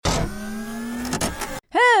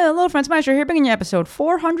Hello, friends. Maestro here, bringing you episode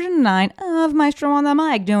 409 of Maestro on the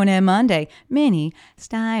Mic, doing it Monday, mini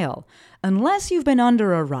style. Unless you've been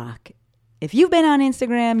under a rock, if you've been on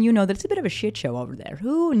Instagram, you know that it's a bit of a shit show over there.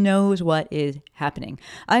 Who knows what is happening?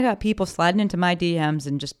 I got people sliding into my DMs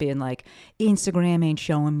and just being like, Instagram ain't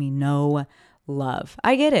showing me no love.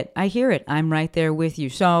 I get it. I hear it. I'm right there with you.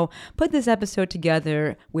 So put this episode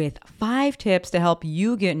together with 5 tips to help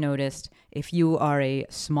you get noticed if you are a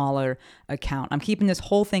smaller account. I'm keeping this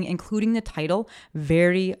whole thing, including the title,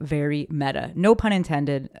 very, very meta. No pun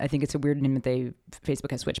intended. I think it's a weird name that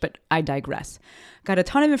Facebook has switched, but I digress. Got a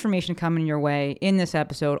ton of information coming your way in this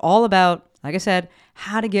episode, all about, like I said,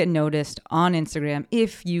 how to get noticed on Instagram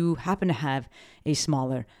if you happen to have a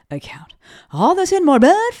smaller account. All this and more,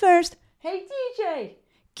 but first, hey DJ,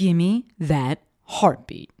 gimme that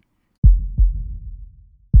heartbeat.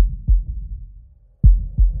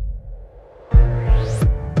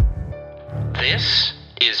 This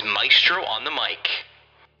is Maestro on the Mic,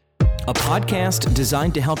 a podcast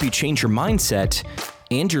designed to help you change your mindset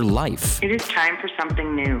and your life. It is time for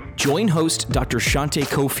something new. Join host Dr. Shante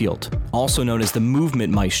Cofield, also known as the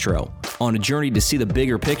Movement Maestro, on a journey to see the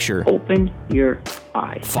bigger picture, Open your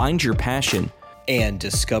eyes. find your passion, and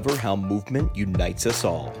discover how movement unites us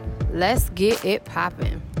all. Let's get it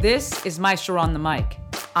poppin'. This is Maestro on the Mic.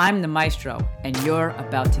 I'm the Maestro, and you're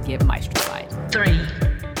about to get maestrofied. 3,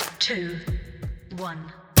 2, 1.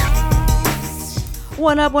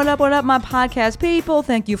 What up, my podcast people?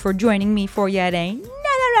 Thank you for joining me for yet another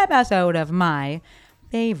episode of my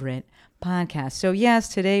favorite podcast. So yes,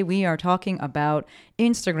 today we are talking about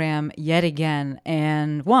Instagram yet again.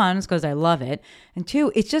 And one, it's because I love it. And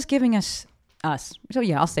two, it's just giving us. So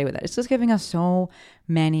yeah, I'll stay with that. It's just giving us so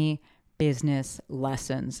many business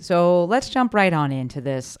lessons. So let's jump right on into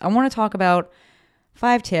this. I want to talk about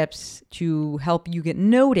 5 tips to help you get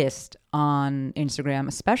noticed on Instagram,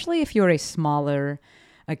 especially if you're a smaller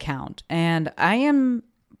account. And I am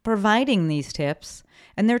providing these tips,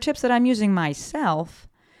 and they're tips that I'm using myself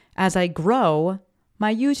as I grow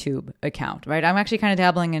my YouTube account, right? I'm actually kind of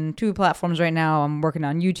dabbling in 2 platforms right now. I'm working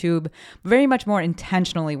on YouTube, very much more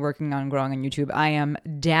intentionally working on growing on YouTube. I am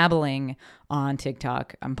dabbling on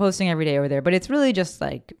TikTok. I'm posting every day over there, but it's really just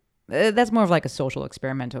like, that's more of like a social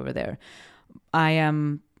experiment over there. I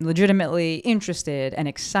am legitimately interested and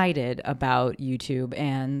excited about YouTube,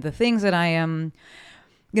 and the things that I am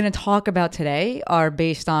going to talk about today are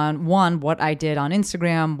based on, 1, what I did on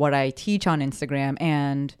Instagram, what I teach on Instagram,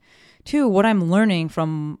 and 2, what I'm learning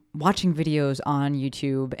from watching videos on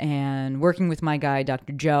YouTube and working with my guy,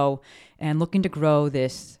 Dr. Joe, and looking to grow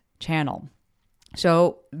this channel.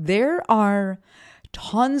 So there are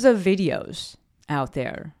tons of videos out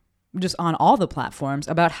there, just on all the platforms,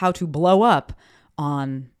 about how to blow up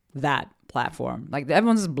on that platform. Like,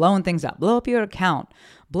 everyone's just blowing things up. Blow up your account,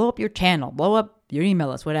 blow up your channel, blow up your email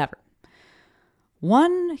list, whatever.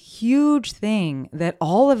 One huge thing that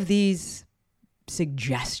all of these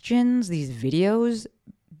suggestions, these videos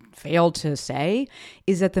fail to say,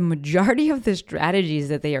 is that the majority of the strategies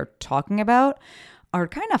that they are talking about are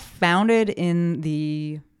kind of founded in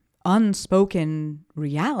the unspoken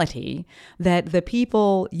reality that the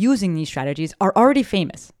people using these strategies are already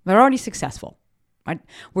famous. They're already successful. Right?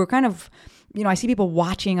 We're kind of, I see people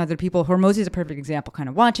watching other people. Hormozi is a perfect example, kind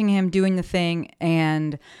of watching him doing the thing.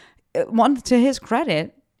 And to his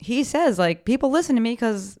credit, he says, like, people listen to me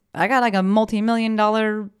because I got like a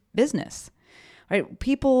multi-million-dollar business. Right?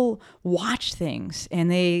 People watch things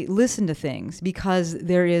and they listen to things because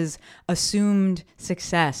there is assumed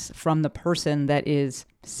success from the person that is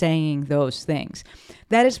saying those things.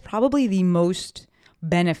 That is probably the most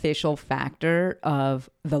beneficial factor of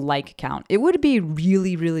the like count. It would be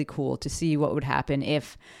really, really cool to see what would happen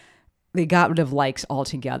if they got rid of likes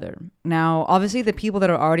altogether. Now, obviously, the people that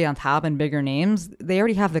are already on top and bigger names, they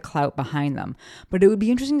already have the clout behind them. But it would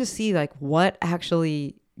be interesting to see like what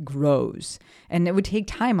actually grows. And it would take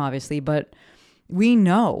time, obviously, but we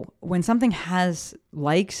know when something has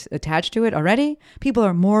likes attached to it already, people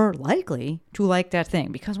are more likely to like that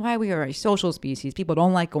thing, because why? We are a social species. People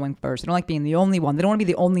don't like going first. They don't like being the only one. They don't want to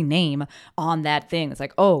be the only name on that thing. It's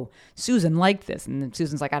like, oh, Susan liked this. And then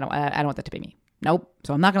Susan's like, I don't want that to be me. Nope.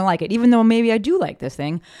 So I'm not going to like it. Even though maybe I do like this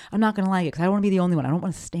thing, I'm not going to like it because I don't want to be the only one. I don't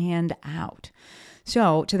want to stand out.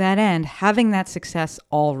 So to that end, having that success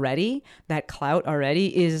already, that clout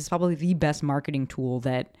already, is probably the best marketing tool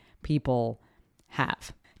that people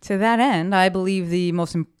have. To that end, I believe the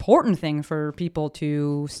most important thing for people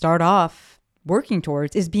to start off working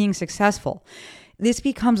towards is being successful. This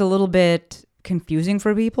becomes a little bit confusing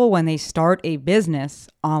for people when they start a business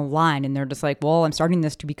online and they're just like, well, I'm starting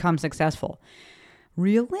this to become successful.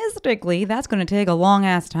 Realistically, that's going to take a long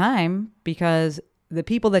ass time, because the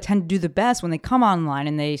people that tend to do the best when they come online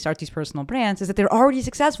and they start these personal brands is that they're already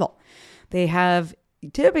successful. They have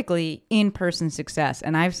typically in-person success.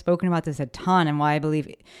 And I've spoken about this a ton, and why I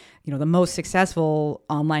believe, the most successful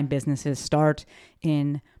online businesses start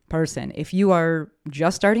in person. If you are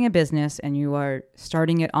just starting a business and you are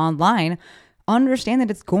starting it online, understand that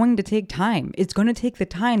it's going to take time. It's going to take the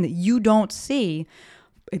time that you don't see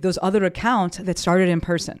those other accounts that started in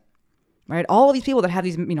person. Right? All of these people that have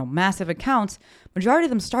these, massive accounts, majority of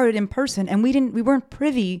them started in person, and we weren't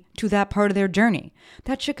privy to that part of their journey.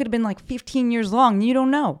 That shit could have been like 15 years long, and you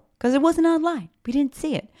don't know, because it wasn't online. We didn't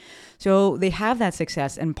see it. So they have that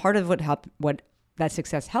success, and part of what that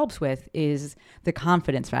success helps with is the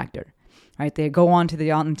confidence factor. Right? They go into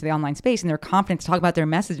the online space, and they're confident to talk about their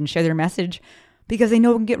message and share their message because they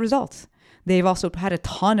know it can get results. They've also had a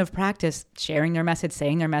ton of practice sharing their message,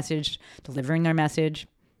 saying their message, delivering their message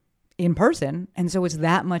in person. And so it's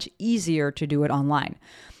that much easier to do it online.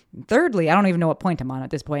 Thirdly, I don't even know what point I'm on at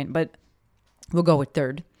this point, but we'll go with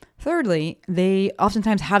third. Thirdly, they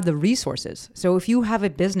oftentimes have the resources. So if you have a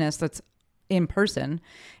business that's in person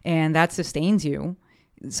and that sustains you,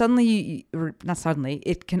 it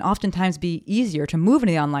can oftentimes be easier to move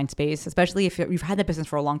into the online space, especially if you've had that business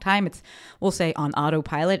for a long time. We'll say on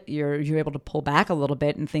autopilot, you're able to pull back a little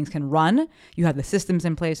bit and things can run. You have the systems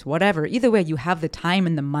in place, whatever. Either way, you have the time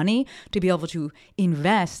and the money to be able to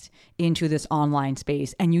invest into this online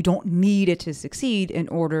space, and you don't need it to succeed in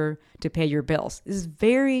order to pay your bills. It's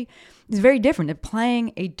very different. They're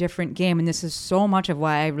playing a different game, and this is so much of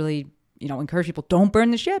why I really encourage people, don't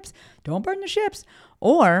burn the ships. Don't burn the ships.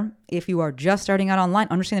 Or if you are just starting out online,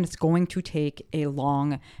 understand that it's going to take a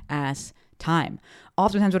long ass time.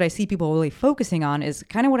 Oftentimes what I see people really focusing on is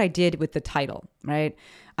kind of what I did with the title, right?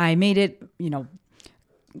 I made it,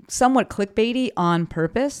 somewhat clickbaity on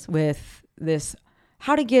purpose with this: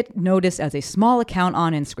 how to get noticed as a small account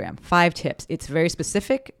on Instagram. 5 tips. It's very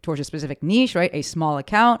specific towards a specific niche, right? A small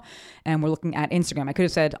account. And we're looking at Instagram. I could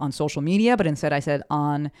have said on social media, but instead I said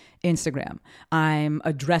on Instagram. I'm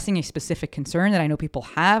addressing a specific concern that I know people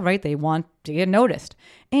have, right? They want to get noticed.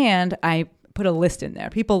 And I put a list in there.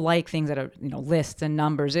 People like things that are, lists and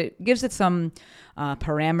numbers. It gives it some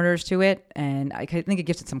parameters to it. And I think it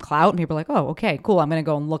gives it some clout. And people are like, oh, okay, cool. I'm going to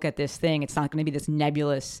go and look at this thing. It's not going to be this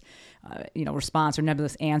nebulous response or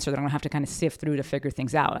nebulous answer that I'm gonna have to kind of sift through to figure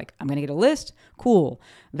things out. Like, I'm gonna get a list, cool.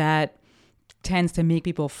 That tends to make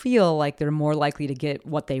people feel like they're more likely to get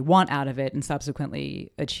what they want out of it and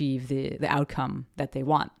subsequently achieve the outcome that they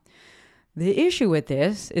want. The issue with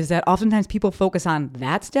this is that oftentimes people focus on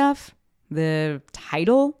that stuff, the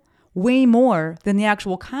title, way more than the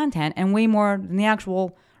actual content and way more than the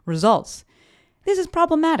actual results. This is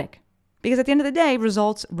problematic because at the end of the day,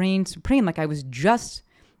 results reign supreme. Like I was just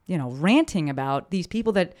ranting about these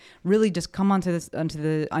people that really just come onto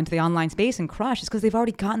the online space and crush. It's because they've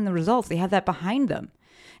already gotten the results. They have that behind them.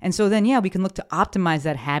 And so then, we can look to optimize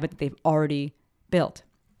that habit that they've already built.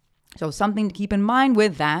 So something to keep in mind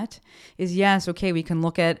with that is, we can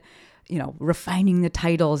look at, refining the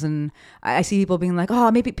titles. And I see people being like,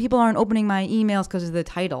 oh, maybe people aren't opening my emails because of the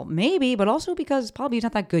title. Maybe, but also because probably it's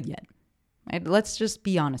not that good yet. Right? Let's just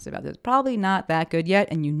be honest about this. Probably not that good yet,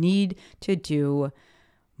 and you need to do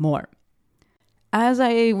more. As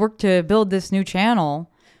I work to build this new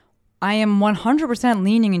channel, I am 100%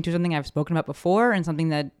 leaning into something I've spoken about before and something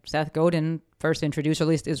that Seth Godin first introduced, or at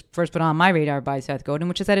least is first put on my radar by Seth Godin,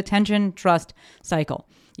 which is that attention trust cycle.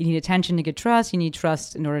 You need attention to get trust. You need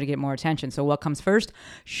trust in order to get more attention. So what comes first?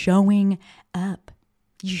 Showing up.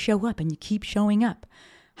 You show up and you keep showing up.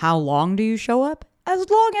 How long do you show up? As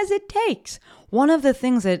long as it takes. One of the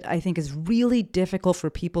things that I think is really difficult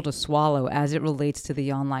for people to swallow as it relates to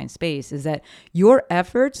the online space is that your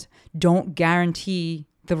efforts don't guarantee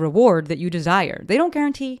the reward that you desire. They don't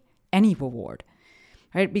guarantee any reward,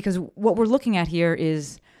 right? Because what we're looking at here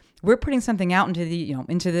is we're putting something out into the,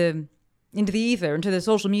 into the ether, into the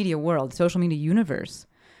social media world, social media universe.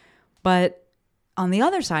 But on the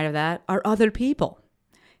other side of that are other people.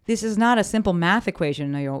 This is not a simple math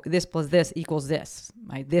equation. This plus this equals this.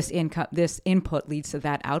 Right? This input leads to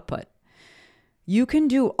that output. You can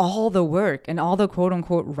do all the work and all the quote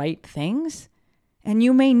unquote right things, and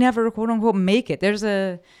you may never quote unquote make it. There's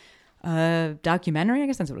a documentary, I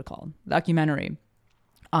guess that's what it's called, documentary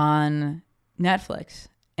on Netflix.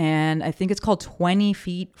 And I think it's called 20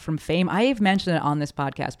 Feet from Fame. I have mentioned it on this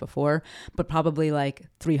podcast before, but probably like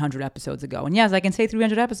 300 episodes ago. And yes, I can say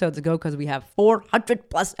 300 episodes ago because we have 400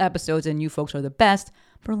 plus episodes and you folks are the best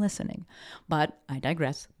for listening. But I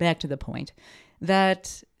digress. Back to the point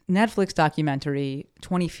that Netflix documentary,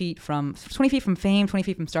 20 feet from fame, 20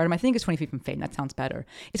 feet from stardom. I think it's 20 feet from fame. That sounds better.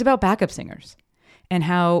 It's about backup singers and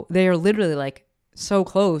how they are literally like so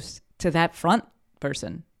close to that front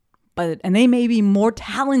person, and they may be more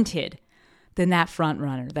talented than that front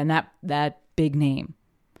runner, than that big name,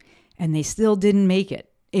 and they still didn't make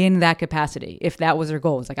it in that capacity. If that was their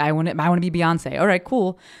goal, it's like I want to be Beyonce. All right,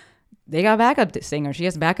 cool. They got backup singers. She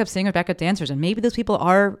has backup singers, backup dancers, and maybe those people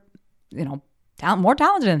are, more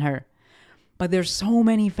talented than her. But there's so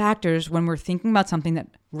many factors when we're thinking about something that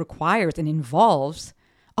requires and involves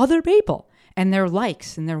other people and their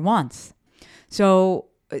likes and their wants. So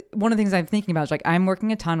one of the things I'm thinking about is like I'm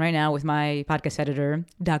working a ton right now with my podcast editor,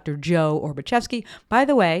 Dr. Joe Orbachevsky. By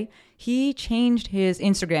the way, he changed his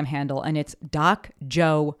Instagram handle and it's Doc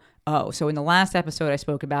Joe O. So in the last episode, I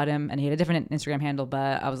spoke about him and he had a different Instagram handle,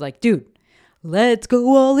 but I was like, dude, let's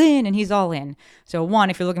go all in, and he's all in. So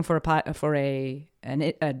one, if you're looking for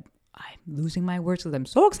I'm losing my words because I'm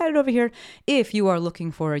so excited over here. If you are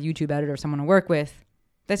looking for a YouTube editor or someone to work with,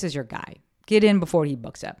 this is your guy. Get in before he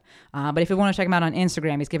books up. But if you want to check him out on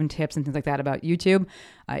Instagram, he's giving tips and things like that about YouTube.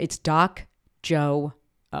 It's Doc Joe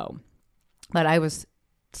O. But I was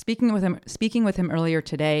speaking with him earlier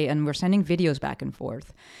today, and we're sending videos back and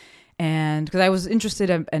forth. And because I was interested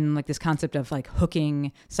in like this concept of like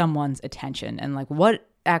hooking someone's attention and like what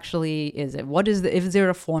actually is it? Is there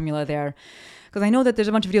a formula there? Because I know that there's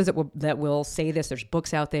a bunch of videos that will say this. There's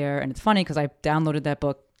books out there, and it's funny because I downloaded that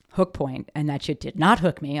book Hook Point, and that shit did not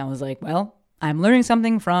hook me. I was like, well, I'm learning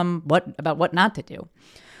something about what not to do.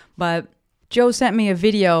 But Joe sent me a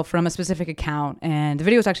video from a specific account, and the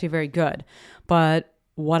video was actually very good. But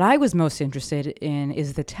what I was most interested in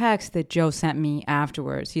is the text that Joe sent me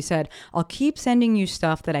afterwards. He said, I'll keep sending you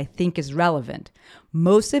stuff that I think is relevant.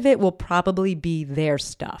 Most of it will probably be their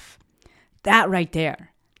stuff. That right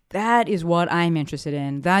there. That is what I'm interested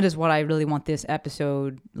in. That is what I really want this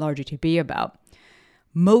episode largely to be about.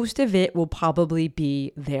 Most of it will probably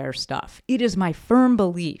be their stuff. It is my firm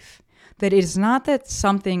belief that it is not that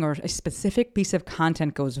something or a specific piece of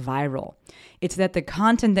content goes viral. It's that the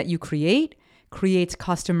content that you creates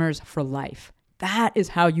customers for life. That is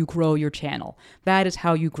how you grow your channel. That is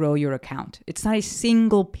how you grow your account. It's not a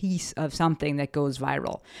single piece of something that goes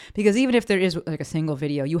viral. Because even if there is like a single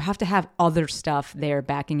video, you have to have other stuff there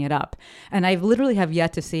backing it up. And I literally have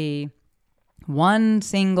yet to see one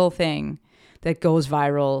single thing that goes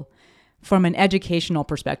viral from an educational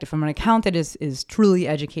perspective, from an account that is truly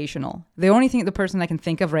educational. The person I can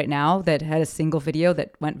think of right now that had a single video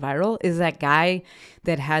that went viral is that guy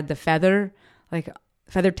that had the feather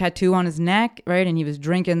tattoo on his neck, right? And he was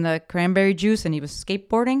drinking the cranberry juice and he was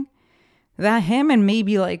skateboarding. That him and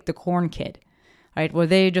maybe like the Corn Kid, right? Where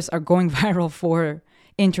they just are going viral for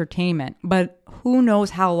entertainment. But who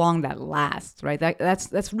knows how long that lasts, right?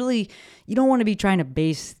 That's really, you don't want to be trying to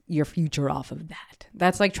base your future off of that.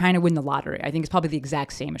 That's like trying to win the lottery. I think it's probably the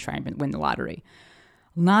exact same as trying to win the lottery.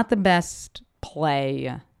 Not the best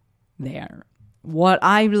play there. What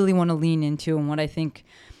I really want to lean into and what I think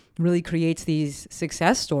really creates these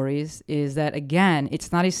success stories is that, again,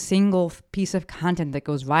 it's not a single piece of content that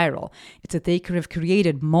goes viral. It's that they could have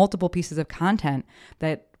created multiple pieces of content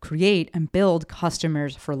that create and build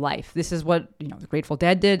customers for life. This is what, the Grateful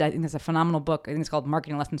Dead did. I think that's a phenomenal book. I think it's called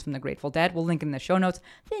Marketing Lessons from the Grateful Dead. We'll link in the show notes.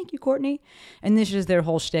 Thank you, Courtney. And this is their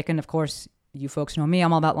whole shtick. And of course, you folks know me,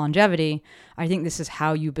 I'm all about longevity. I think this is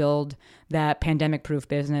how you build that pandemic-proof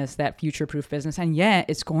business, that future-proof business. And yeah,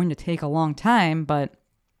 it's going to take a long time, but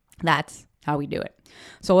that's how we do it.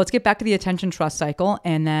 So let's get back to the attention trust cycle,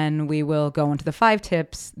 and then we will go into the 5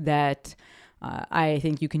 tips that I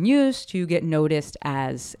think you can use to get noticed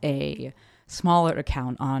as a smaller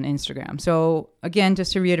account on Instagram. So again,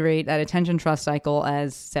 just to reiterate, that attention trust cycle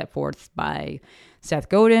as set forth by Seth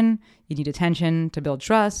Godin, you need attention to build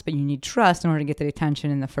trust, but you need trust in order to get the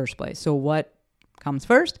attention in the first place. So what comes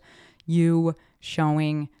first? You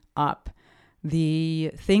showing up.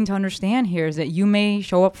 The thing to understand here is that you may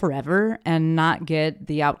show up forever and not get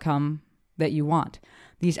the outcome that you want.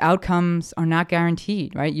 These outcomes are not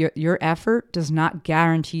guaranteed, right? Your effort does not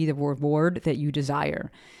guarantee the reward that you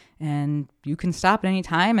desire. And you can stop at any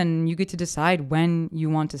time, and you get to decide when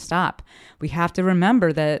you want to stop. We have to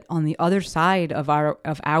remember that on the other side of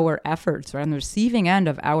our efforts, or on the receiving end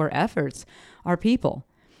of our efforts, are people.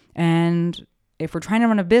 And if we're trying to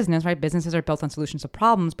run a business, right, businesses are built on solutions to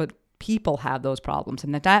problems, but people have those problems.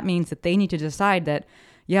 And that means that they need to decide that,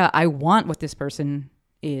 yeah, I want what this person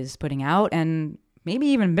is putting out, and maybe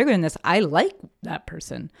even bigger than this, I like that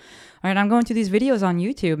person. All right, I'm going through these videos on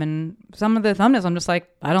YouTube, and some of the thumbnails, I'm just like,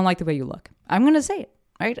 I don't like the way you look. I'm going to say it.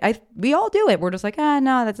 right? We all do it. We're just like,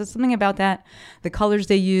 no, that's something about that. The colors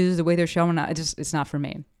they use, the way they're showing, it's not for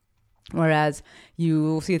me. Whereas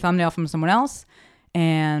you see a thumbnail from someone else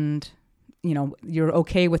and, you're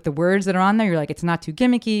okay with the words that are on there. You're like, it's not too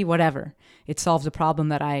gimmicky, whatever. It solves a problem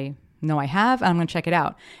that I know I have, and I'm going to check it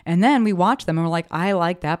out. And then we watch them and we're like, I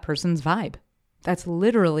like that person's vibe. That's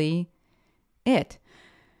literally it.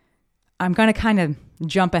 I'm going to kind of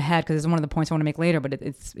jump ahead because it's one of the points I want to make later, but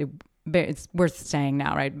it's worth saying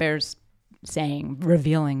now, right? Bears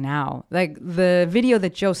revealing now. Like the video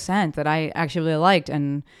that Joe sent that I actually really liked,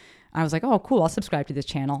 and I was like, oh, cool, I'll subscribe to this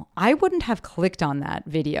channel. I wouldn't have clicked on that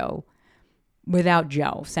video without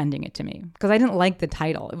Joe sending it to me because I didn't like the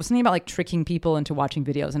title. It was something about like tricking people into watching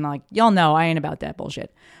videos, and I'm like, y'all know I ain't about that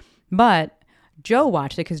bullshit. But Joe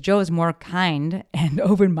watched it because Joe is more kind and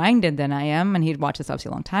open-minded than I am, and he'd watched this obviously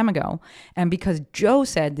a long time ago. And because Joe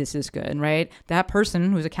said this is good, right? That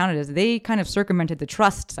person whose account it is, they kind of circumvented the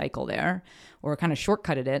trust cycle there, or kind of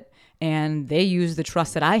shortcutted it, and they used the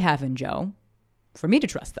trust that I have in Joe for me to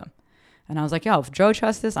trust them. And I was like, yo, if Joe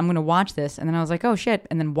trusts this, I'm going to watch this. And then I was like, oh, shit.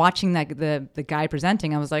 And then watching that the guy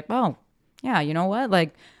presenting, I was like, oh, yeah, you know what?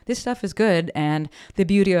 Like, this stuff is good. And the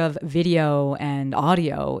beauty of video and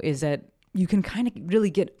audio is that you can kind of really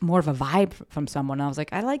get more of a vibe from someone. And I was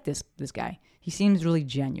like, I like this guy. He seems really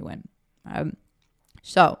genuine.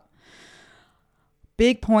 So,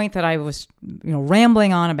 big point that I was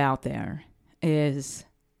rambling on about there is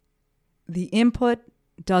the input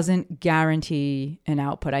doesn't guarantee an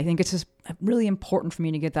output. I think it's just really important for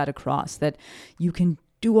me to get that across, that you can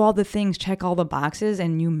do all the things, check all the boxes,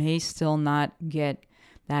 and you may still not get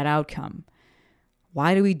that outcome.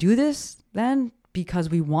 Why do we do this then?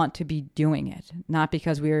 Because we want to be doing it, not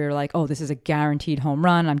because we're like, oh, this is a guaranteed home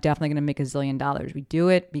run. I'm definitely going to make $1 zillion. We do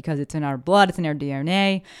it because it's in our blood. It's in our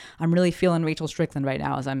DNA. I'm really feeling Rachel Strickland right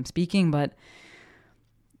now as I'm speaking, but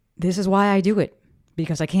this is why I do it,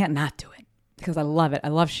 because I can't not do it. Because I love it. I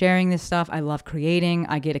love sharing this stuff. I love creating.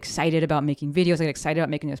 I get excited about making videos. I get excited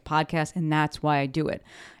about making this podcast, and that's why I do it.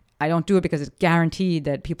 I don't do it because it's guaranteed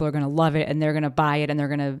that people are going to love it and they're going to buy it and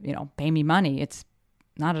they're going to, pay me money. It's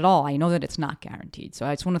not at all. I know that it's not guaranteed. So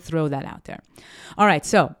I just want to throw that out there. All right.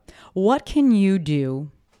 So what can you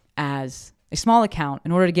do as a small account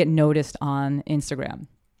in order to get noticed on Instagram?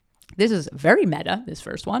 This is very meta, this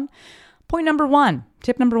first one. Tip number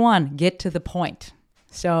one, get to the point.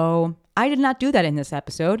 So I did not do that in this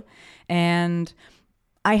episode, and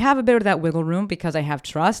I have a bit of that wiggle room because I have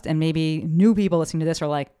trust, and maybe new people listening to this are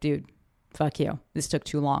like, dude, fuck you. This took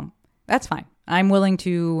too long. That's fine. I'm willing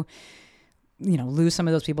to, lose some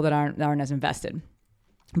of those people that aren't as invested,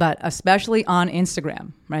 but especially on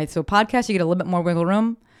Instagram, right? So podcasts, you get a little bit more wiggle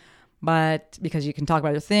room, but because you can talk about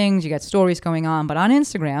other things, you got stories going on, but on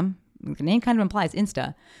Instagram, the name kind of implies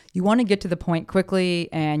Insta, you want to get to the point quickly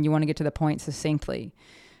and you want to get to the point succinctly.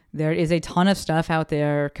 There is a ton of stuff out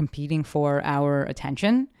there competing for our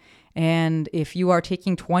attention. And if you are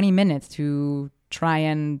taking 20 minutes to try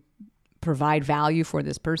and provide value for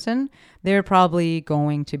this person, they're probably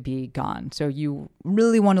going to be gone. So you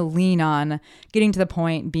really want to lean on getting to the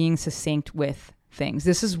point, being succinct with things.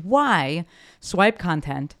 This is why swipe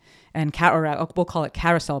content and we'll call it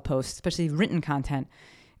carousel posts, especially written content,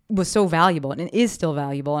 was so valuable, and it is still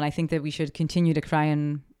valuable. And I think that we should continue to try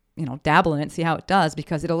and dabble in it, see how it does,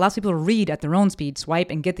 because it allows people to read at their own speed,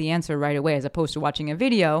 swipe, and get the answer right away, as opposed to watching a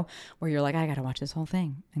video where you're like, I got to watch this whole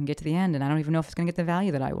thing and get to the end, and I don't even know if it's going to get the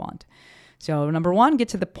value that I want. So number one, get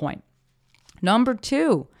to the point. Number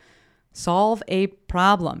two, solve a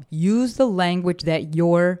problem. Use the language that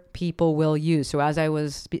your people will use. So as I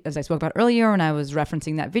spoke about earlier, when I was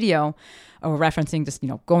referencing that video, or referencing just,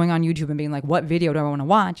 going on YouTube and being like, what video do I want to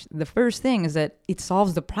watch? The first thing is that it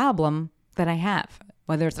solves the problem that I have.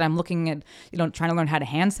 Whether it's that I'm looking at, trying to learn how to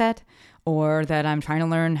handset, or that I'm trying to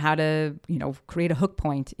learn how to, create a hook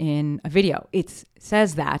point in a video. It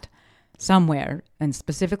says that somewhere and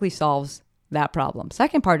specifically solves that problem.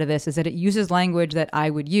 Second part of this is that it uses language that I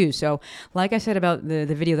would use. So like I said about the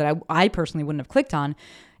video that I personally wouldn't have clicked on,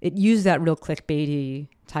 it used that real clickbaity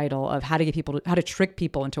title of how to trick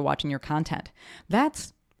people into watching your content.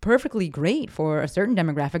 That's perfectly great for a certain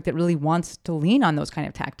demographic that really wants to lean on those kind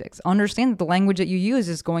of tactics. Understand that the language that you use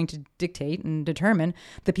is going to dictate and determine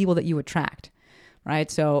the people that you attract, right?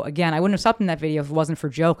 So again, I wouldn't have stopped in that video if it wasn't for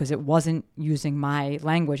Joe, because it wasn't using my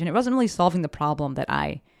language and it wasn't really solving the problem that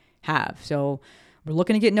I have. So we're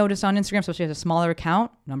looking to get noticed on Instagram, especially as a smaller account.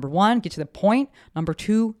 Number one, get to the point. Number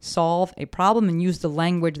two, solve a problem and use the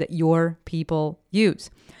language that your people use.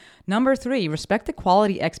 Number 3, respect the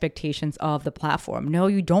quality expectations of the platform. No,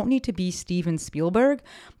 you don't need to be Steven Spielberg,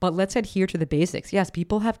 but let's adhere to the basics. Yes,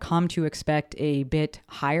 people have come to expect a bit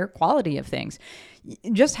higher quality of things.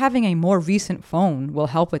 Just having a more recent phone will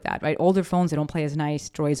help with that, right? Older phones, they don't play as nice.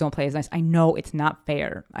 Droids don't play as nice. I know it's not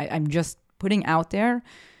fair. I'm just putting out there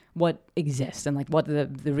what exists and like what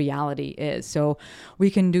the reality is. So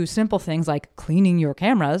we can do simple things like cleaning your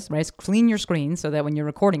cameras, right? Clean your screen so that when you're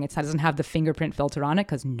recording, it doesn't have the fingerprint filter on it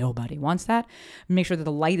because nobody wants that. Make sure that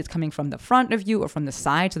the light is coming from the front of you or from the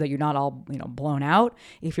side so that you're not all, blown out.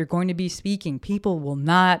 If you're going to be speaking, people will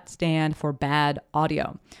not stand for bad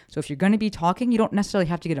audio. So if you're going to be talking, you don't necessarily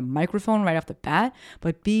have to get a microphone right off the bat,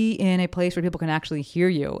 but be in a place where people can actually hear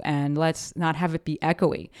you, and let's not have it be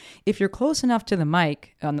echoey. If you're close enough to the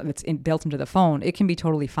mic that's built into the phone, it can be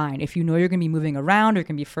totally fine. If you know you're going to be moving around or you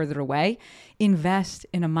can be further away, invest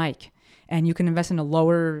in a mic. And you can invest in a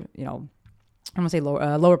lower,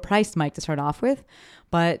 lower priced mic to start off with.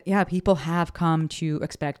 But yeah, people have come to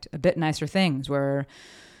expect a bit nicer things where,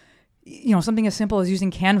 something as simple as using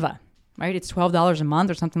Canva, right? It's $12 a month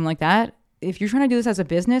or something like that. If you're trying to do this as a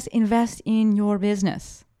business, invest in your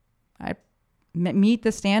business. Right? Meet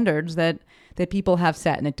the standards that people have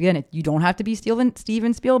set. And again, you don't have to be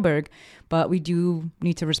Steven Spielberg, but we do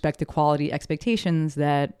need to respect the quality expectations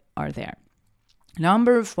that are there.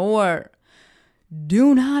 Number 4,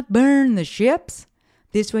 do not burn the ships.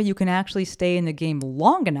 This way you can actually stay in the game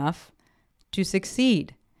long enough to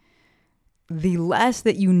succeed. The less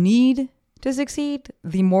that you need to succeed,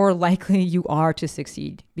 the more likely you are to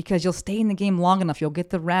succeed because you'll stay in the game long enough. You'll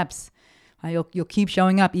get the reps. You'll keep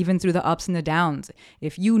showing up even through the ups and the downs.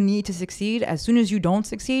 If you need to succeed, as soon as you don't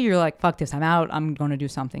succeed, you're like, fuck this, I'm out. I'm going to do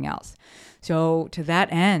something else. So to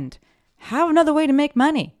that end, have another way to make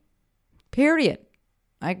money. Period.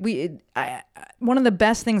 One of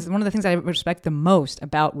the things I respect the most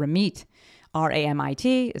about Ramit,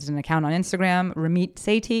 Ramit, is an account on Instagram, Ramit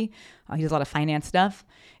Sethi, he does a lot of finance stuff,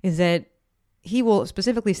 is that he will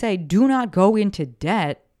specifically say, do not go into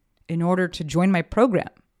debt in order to join my program.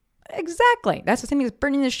 Exactly. That's the same as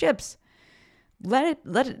burning the ships.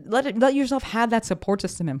 Let yourself have that support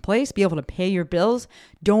system in place, be able to pay your bills.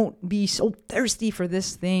 Don't be so thirsty for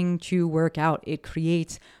this thing to work out. It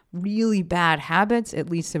creates really bad habits. It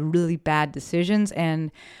leads to really bad decisions. And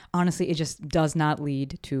honestly, it just does not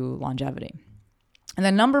lead to longevity. And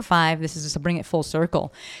then number 5, this is just to bring it full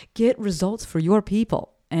circle. Get results for your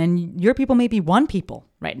people. And your people may be one people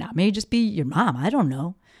right now. Maybe just be your mom. I don't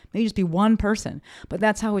know. Maybe just be one person, but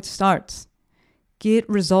that's how it starts. Get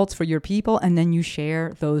results for your people, and then you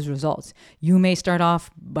share those results. You may start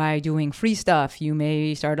off by doing free stuff. You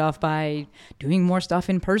may start off by doing more stuff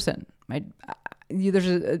in person. Right? There's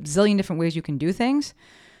a zillion different ways you can do things.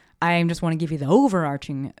 I just want to give you the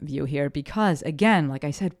overarching view here because, again, like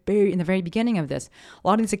I said in the very beginning of this, a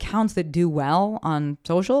lot of these accounts that do well on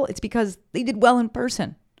social, it's because they did well in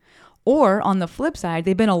person. Or on the flip side,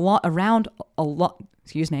 they've been around a lot.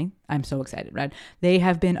 Excuse me, I'm so excited, right? They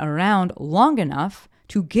have been around long enough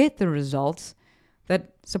to get the results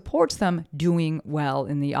that supports them doing well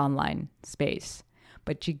in the online space.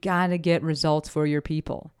 But you gotta get results for your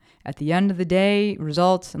people. At the end of the day,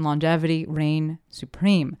 results and longevity reign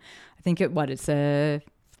supreme. I think it's a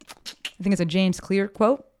James Clear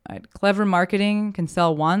quote. Clever marketing can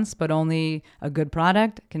sell once, but only a good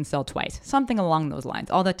product can sell twice. Something along those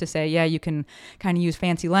lines. All that to say, yeah, you can kind of use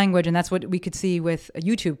fancy language, and that's what we could see with a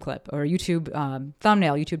YouTube clip or a YouTube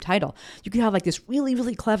thumbnail, YouTube title. You could have like this really,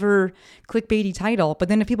 really clever clickbaity title, but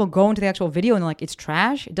then if people go into the actual video and they're like, it's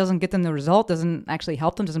trash, it doesn't get them the result, doesn't actually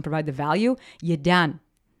help them, doesn't provide the value, you're done.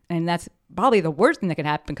 And that's probably the worst thing that could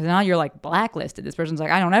happen because now you're like blacklisted. This person's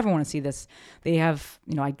like, I don't ever want to see this. They have,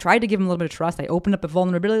 I tried to give them a little bit of trust. I opened up a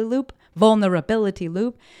vulnerability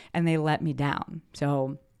loop, and they let me down.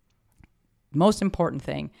 So most important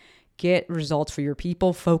thing, get results for your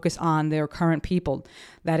people. Focus on their current people.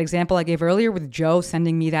 That example I gave earlier with Joe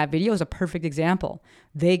sending me that video is a perfect example.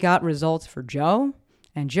 They got results for Joe,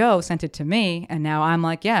 and Joe sent it to me, and now I'm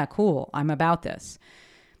like, yeah, cool. I'm about this.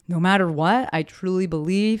 No matter what, I truly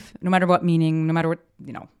believe, no matter what medium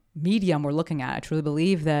we're looking at, I truly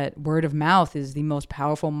believe that word of mouth is the most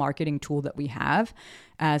powerful marketing tool that we have.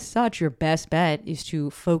 As such, your best bet is to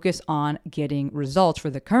focus on getting results for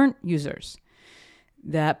the current users.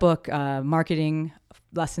 That book, Marketing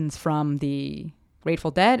Lessons from the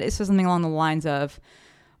Grateful Dead, it says something along the lines of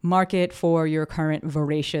market for your current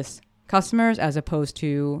voracious customers as opposed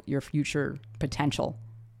to your future potential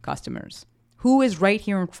customers. Who is right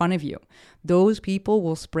here in front of you? Those people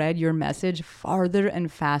will spread your message farther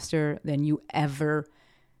and faster than you ever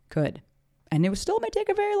could. And it still may take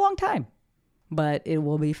a very long time. but it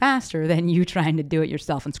will be faster than you trying to do it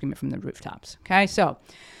yourself and scream it from the rooftops. Okay, so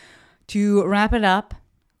to wrap it up,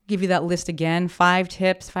 give you that list again, 5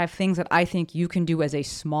 tips, 5 things that I think you can do as a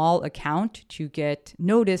small account to get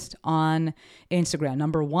noticed on Instagram.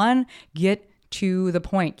 Number 1, get to the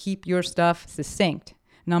point. Keep your stuff succinct.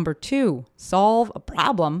 Number 2, solve a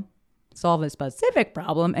problem. Solve a specific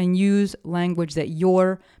problem and use language that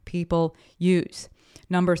your people use.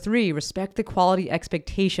 Number 3, respect the quality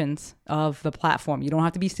expectations of the platform. You don't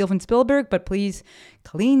have to be Steven Spielberg, but please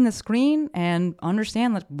clean the screen and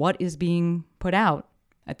understand what is being put out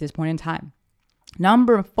at this point in time.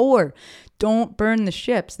 Number 4, don't burn the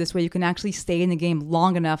ships. This way you can actually stay in the game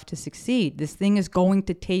long enough to succeed. This thing is going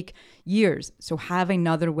to take years, so have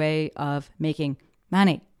another way of making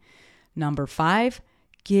money. Number 5,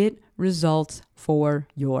 get results for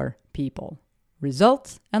your people.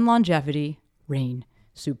 Results and longevity reign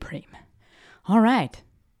supreme. All right.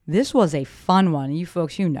 This was a fun one. You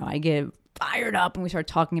folks, I get fired up when we start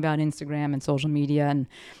talking about Instagram and social media and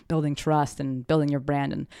building trust and building your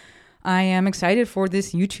brand. And I am excited for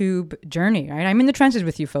this YouTube journey, right? I'm in the trenches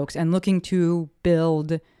with you folks and looking to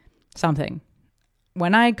build something.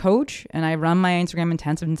 When I coach and I run my Instagram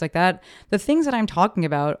intensive and things like that, the things that I'm talking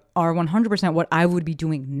about are 100% what I would be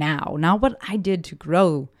doing now. Not what I did to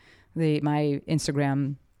grow my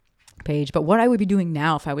Instagram page, but what I would be doing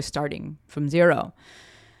now if I was starting from zero.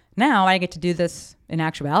 Now I get to do this in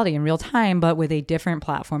actuality in real time, but with a different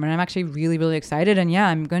platform. And I'm actually really, really excited. And yeah,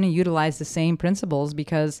 I'm going to utilize the same principles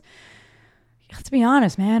because let's be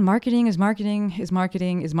honest, man, marketing is marketing is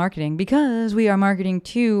marketing is marketing because we are marketing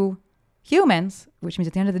to humans, which means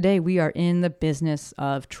at the end of the day, we are in the business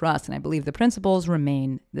of trust. And I believe the principles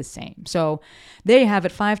remain the same. So there you have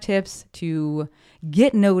it, 5 tips to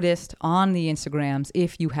get noticed on the Instagrams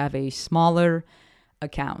if you have a smaller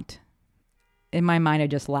account. In my mind, I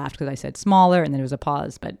just laughed because I said smaller and then there was a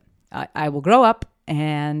pause, but I will grow up.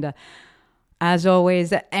 And as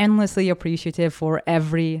always, endlessly appreciative for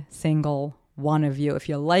every single one of you. If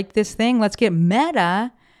you like this thing, let's get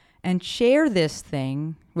meta and share this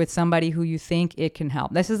thing with somebody who you think it can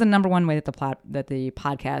help. This is the number one way that the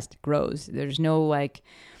podcast grows. There's no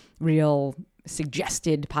real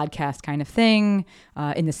suggested podcast kind of thing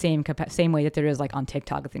in the same way that there is on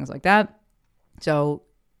TikTok and things like that. So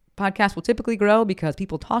podcasts will typically grow because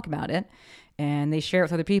people talk about it and they share it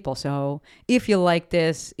with other people. So if you like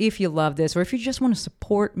this, if you love this, or if you just want to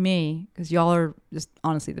support me, because y'all are just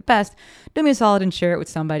honestly the best, do me a solid and share it with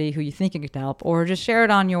somebody who you think it could help, or just share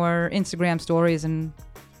it on your Instagram stories and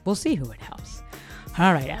we'll see who it helps.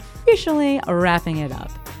 All right, officially wrapping it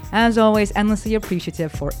up. As always, endlessly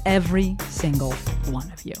appreciative for every single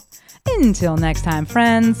one of you. Until next time,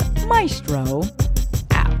 friends, Maestro